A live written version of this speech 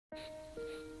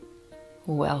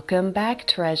Welcome back,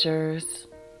 treasures.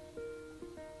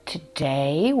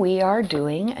 Today we are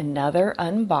doing another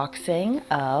unboxing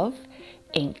of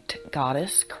Inked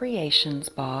Goddess Creations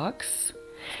box.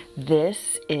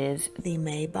 This is the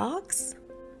May box,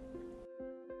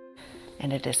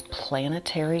 and it is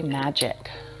Planetary Magic.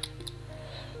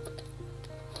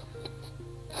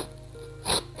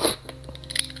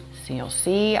 So you'll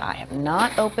see I have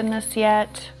not opened this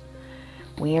yet.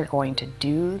 We are going to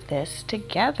do this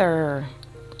together.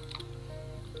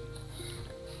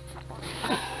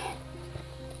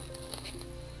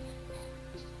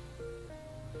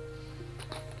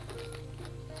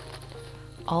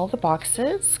 All the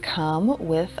boxes come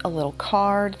with a little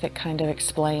card that kind of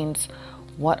explains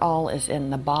what all is in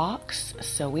the box.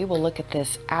 So we will look at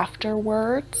this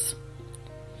afterwards.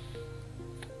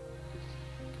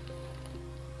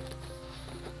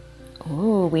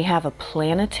 Ooh, we have a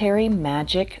Planetary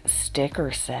Magic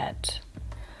sticker set.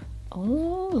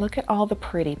 Oh, look at all the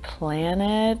pretty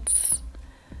planets.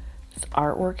 This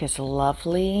artwork is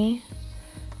lovely.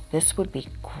 This would be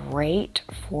great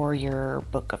for your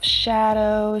Book of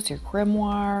Shadows, your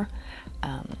grimoire.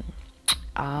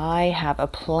 I have a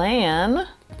plan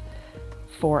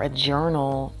for a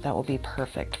journal that will be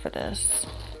perfect for this.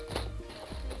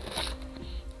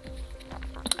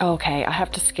 Okay, I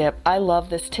have to skip. I love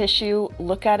this tissue.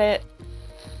 Look at it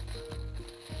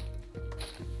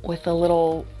with the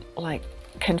little like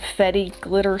confetti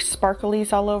glitter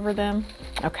sparklies all over them.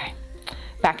 Okay,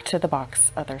 back to the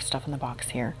box, other stuff in the box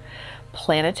here.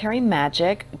 Planetary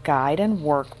Magic Guide and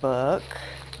Workbook,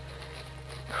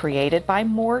 created by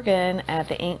Morgan at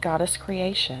the Inked Goddess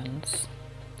Creations.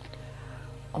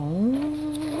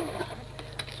 Oh.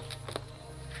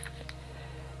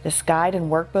 This guide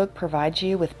and workbook provides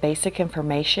you with basic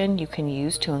information you can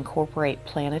use to incorporate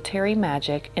planetary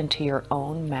magic into your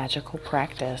own magical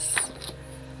practice.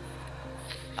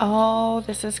 Oh,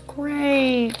 this is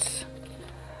great.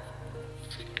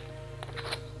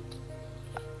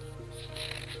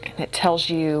 And it tells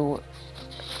you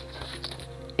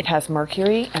it has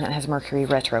Mercury and it has Mercury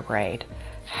retrograde.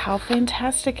 How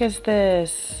fantastic is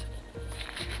this?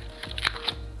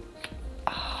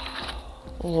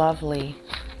 Oh, lovely.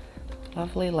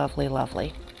 Lovely, lovely,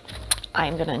 lovely.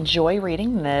 I'm going to enjoy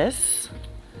reading this.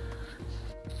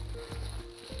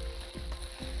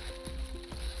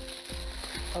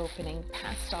 Opening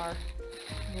past our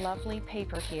lovely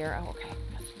paper here. Oh, okay.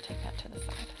 Let's take that to the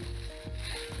side.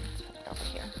 Let's put it over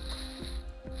here.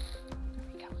 There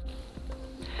we go.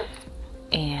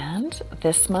 And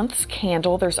this month's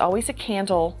candle, there's always a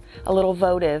candle, a little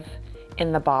votive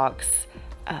in the box.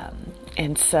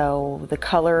 And so the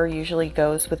color usually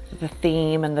goes with the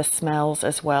theme and the smells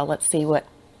as well. Let's see if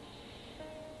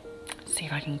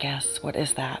I can guess. What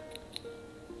is that?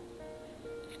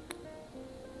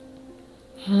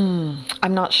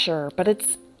 I'm not sure, but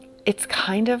it's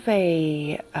kind of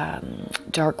a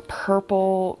dark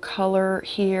purple color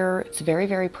here. It's very,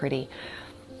 very pretty.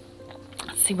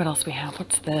 Let's see what else we have.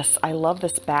 What's this? I love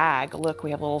this bag. Look,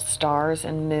 we have little stars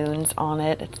and moons on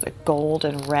it. It's a gold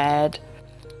and red.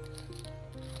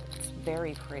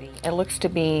 Very pretty. It looks to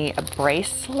be a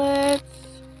bracelet.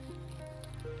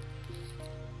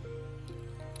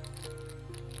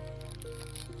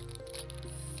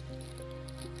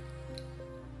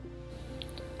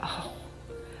 Oh,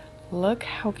 look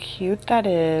how cute that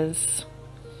is.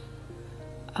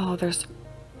 Oh, there's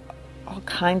all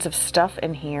kinds of stuff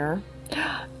in here.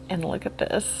 And look at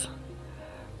this.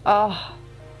 Oh.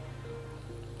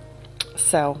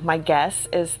 So my guess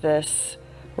is this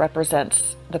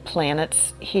represents the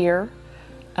planets here.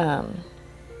 I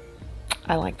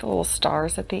like the little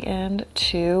stars at the end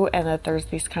too, and that there's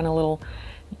these kind of little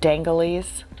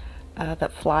danglies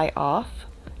that fly off.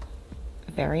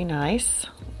 Very nice.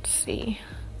 Let's see.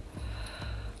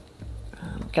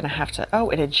 I'm gonna have to, oh,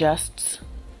 it adjusts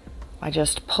by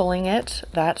just pulling it.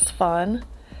 That's fun.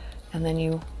 And then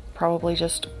you probably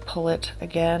just pull it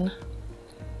again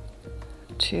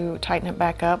to tighten it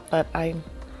back up, but I'm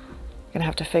gonna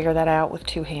have to figure that out with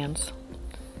two hands.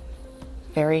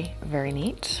 Very, very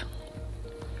neat.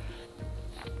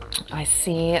 I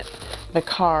see the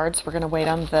cards. We're gonna wait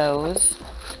on those.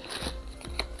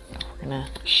 We're gonna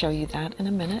show you that in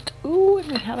a minute. Ooh, and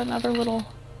we have another little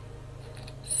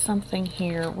something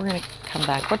here. We're gonna come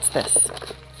back. What's this?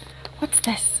 What's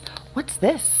this? What's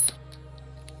this?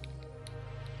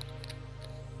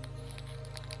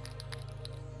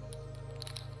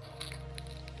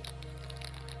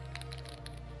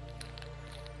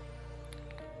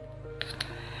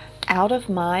 Out of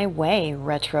my way,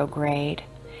 retrograde.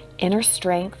 Inner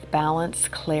strength, balance,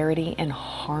 clarity, and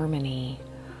harmony.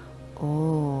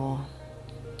 Ooh.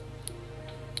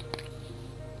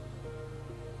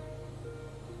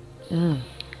 Mm.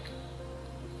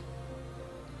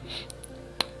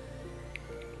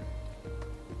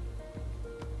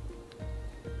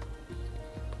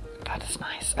 That is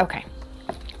nice. Okay,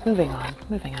 moving on,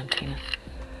 Tina.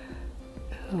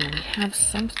 Ooh, we have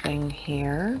something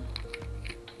here.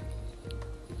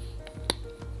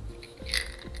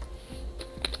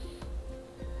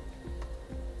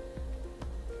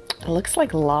 It looks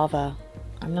like lava.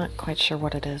 I'm not quite sure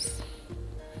what it is.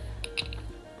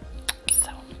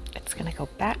 So it's gonna go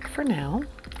back for now,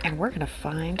 and we're gonna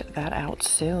find that out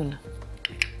soon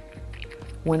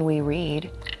when we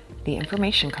read the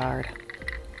information card.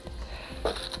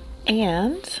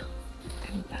 And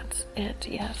that's it,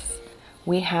 yes.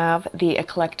 We have the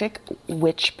Eclectic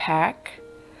Witch Pack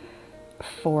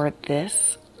for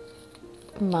this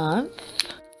month.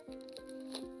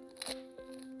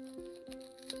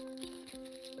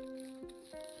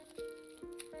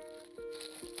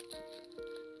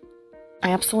 I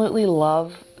absolutely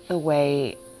love the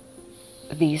way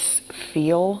these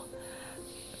feel.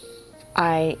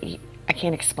 I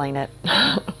can't explain it.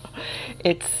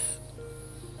 It's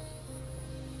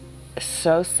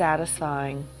so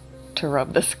satisfying to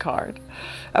rub this card.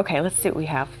 Okay, let's see what we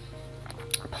have.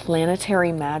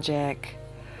 Planetary Magic.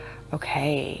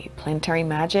 Okay, Planetary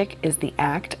Magic is the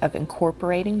act of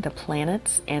incorporating the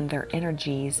planets and their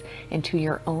energies into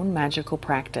your own magical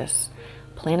practice.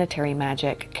 Planetary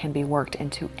magic can be worked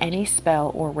into any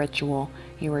spell or ritual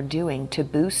you are doing to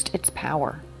boost its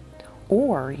power.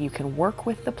 Or you can work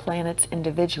with the planets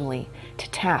individually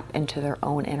to tap into their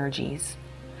own energies.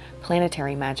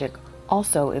 Planetary magic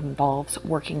also involves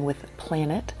working with a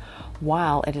planet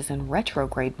while it is in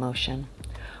retrograde motion.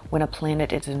 When a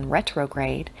planet is in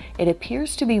retrograde, it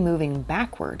appears to be moving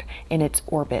backward in its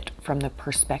orbit from the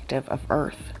perspective of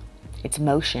Earth. Its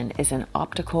motion is an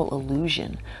optical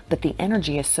illusion, but the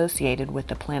energy associated with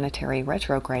the planetary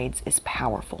retrogrades is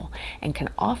powerful and can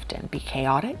often be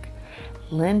chaotic,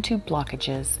 lend to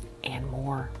blockages, and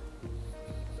more.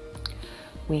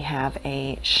 We have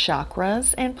a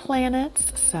chakras and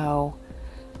planets, so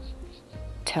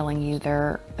telling you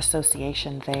their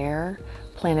association there.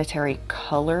 Planetary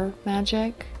color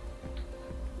magic.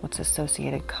 What's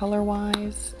associated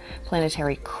color-wise?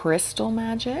 Planetary crystal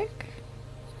magic.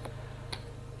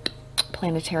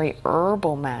 Planetary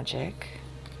herbal magic,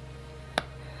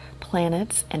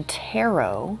 planets and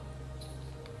tarot,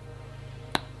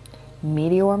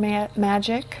 meteor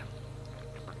magic,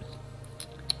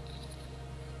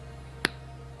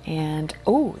 and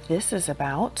oh, this is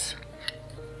about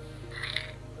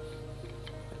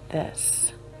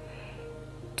this.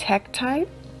 Tektite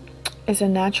is a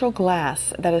natural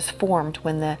glass that is formed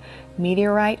when the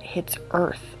meteorite hits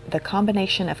Earth. The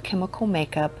combination of chemical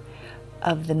makeup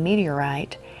of the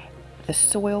meteorite, the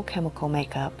soil chemical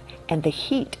makeup, and the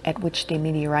heat at which the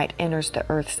meteorite enters the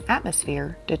Earth's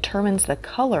atmosphere determines the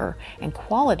color and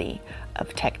quality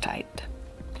of tektite.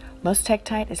 Most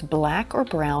tektite is black or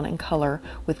brown in color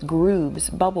with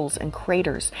grooves, bubbles, and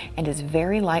craters, and is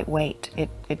very lightweight. It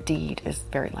indeed is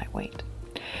very lightweight.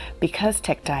 Because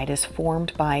tektite is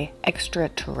formed by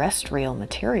extraterrestrial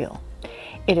material,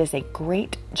 it is a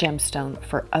great gemstone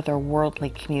for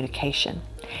otherworldly communication.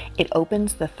 It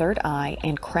opens the third eye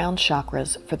and crown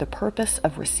chakras for the purpose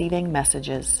of receiving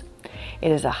messages.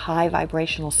 It is a high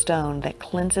vibrational stone that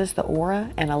cleanses the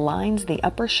aura and aligns the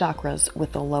upper chakras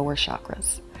with the lower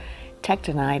chakras.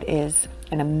 Tektonite is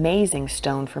an amazing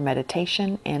stone for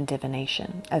meditation and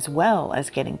divination, as well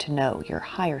as getting to know your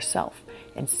higher self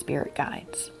and spirit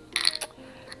guides.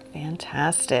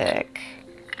 Fantastic.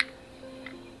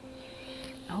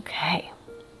 Okay,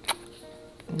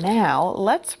 now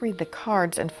let's read the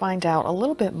cards and find out a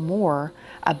little bit more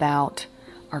about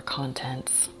our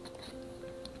contents.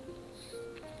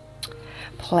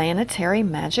 Planetary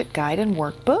Magic Guide and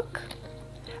Workbook,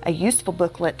 a useful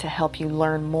booklet to help you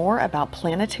learn more about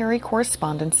planetary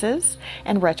correspondences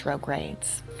and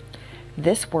retrogrades.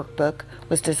 This workbook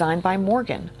was designed by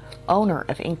Morgan, owner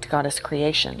of Inked Goddess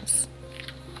Creations.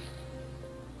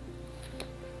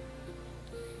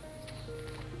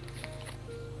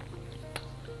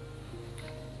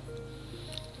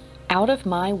 Out of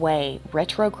My Way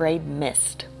Retrograde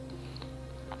Mist.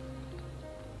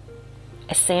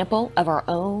 A sample of our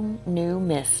own new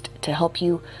mist to help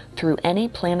you through any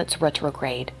planet's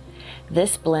retrograde.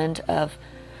 This blend of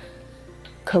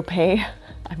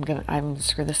I'm gonna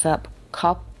screw this up.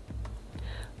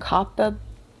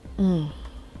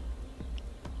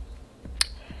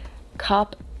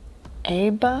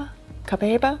 Copaiba?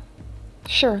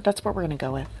 Sure, that's what we're gonna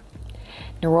go with.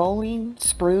 Neroli,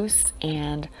 spruce,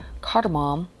 and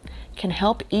cardamom can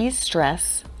help ease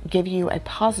stress, give you a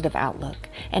positive outlook,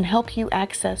 and help you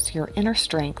access your inner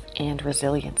strength and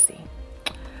resiliency.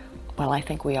 Well, I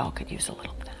think we all could use a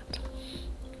little of that.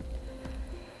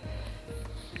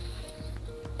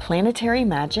 Planetary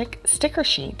Magic sticker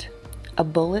sheet. A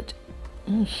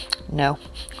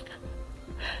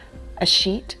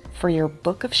sheet for your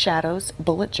Book of Shadows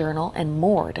bullet journal and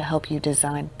more to help you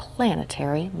design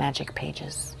planetary magic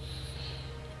pages.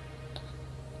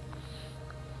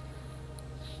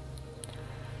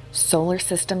 Solar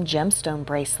System Gemstone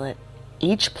Bracelet.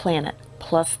 Each planet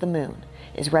plus the moon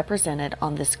is represented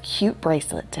on this cute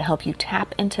bracelet to help you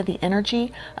tap into the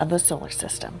energy of the solar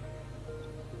system.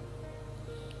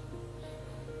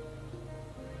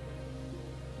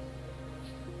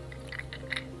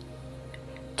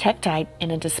 Tektite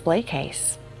in a display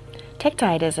case.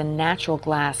 Tektite is a natural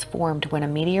glass formed when a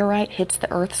meteorite hits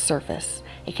the Earth's surface.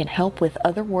 It can help with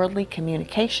otherworldly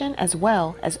communication as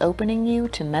well as opening you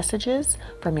to messages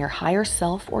from your higher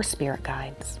self or spirit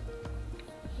guides.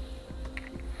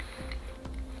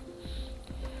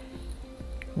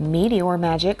 Meteor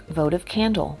Magic Votive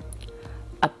Candle.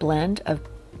 A blend of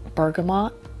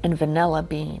bergamot and vanilla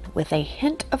bean with a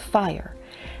hint of fire.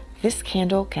 This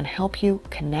candle can help you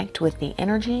connect with the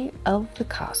energy of the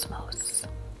cosmos.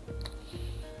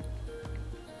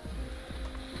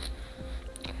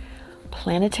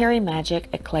 Planetary Magic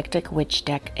Eclectic Witch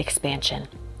Deck Expansion.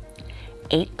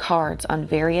 8 cards on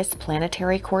various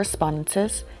planetary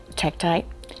correspondences, tektite,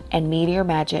 and meteor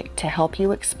magic to help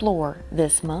you explore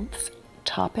this month's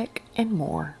topic and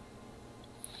more.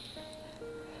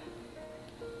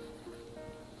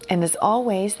 And as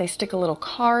always, they stick a little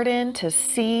card in to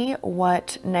see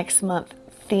what next month's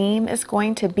theme is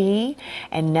going to be.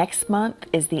 And next month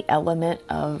is the element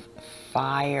of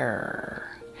fire.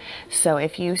 So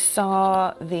if you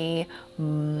saw the,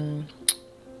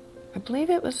 I believe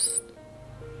it was,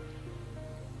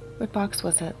 what box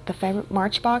was it? The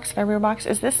March box, February box?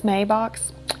 Is this May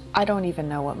box? I don't even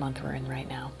know what month we're in right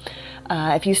now.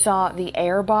 If you saw the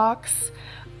air box,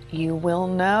 you will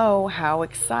know how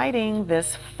exciting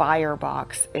this fire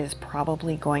box is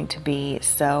probably going to be.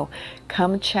 So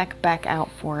come check back out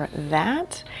for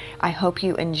that. I hope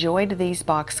you enjoyed these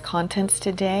box contents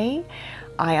today.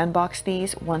 I unbox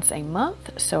these once a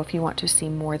month, so if you want to see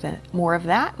more of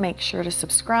that, make sure to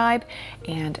subscribe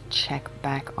and check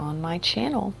back on my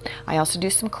channel. I also do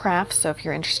some crafts, so if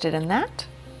you're interested in that,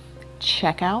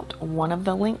 check out one of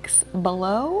the links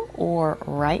below or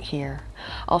right here.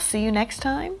 I'll see you next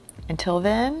time. Until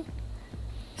then,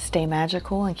 stay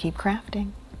magical and keep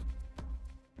crafting.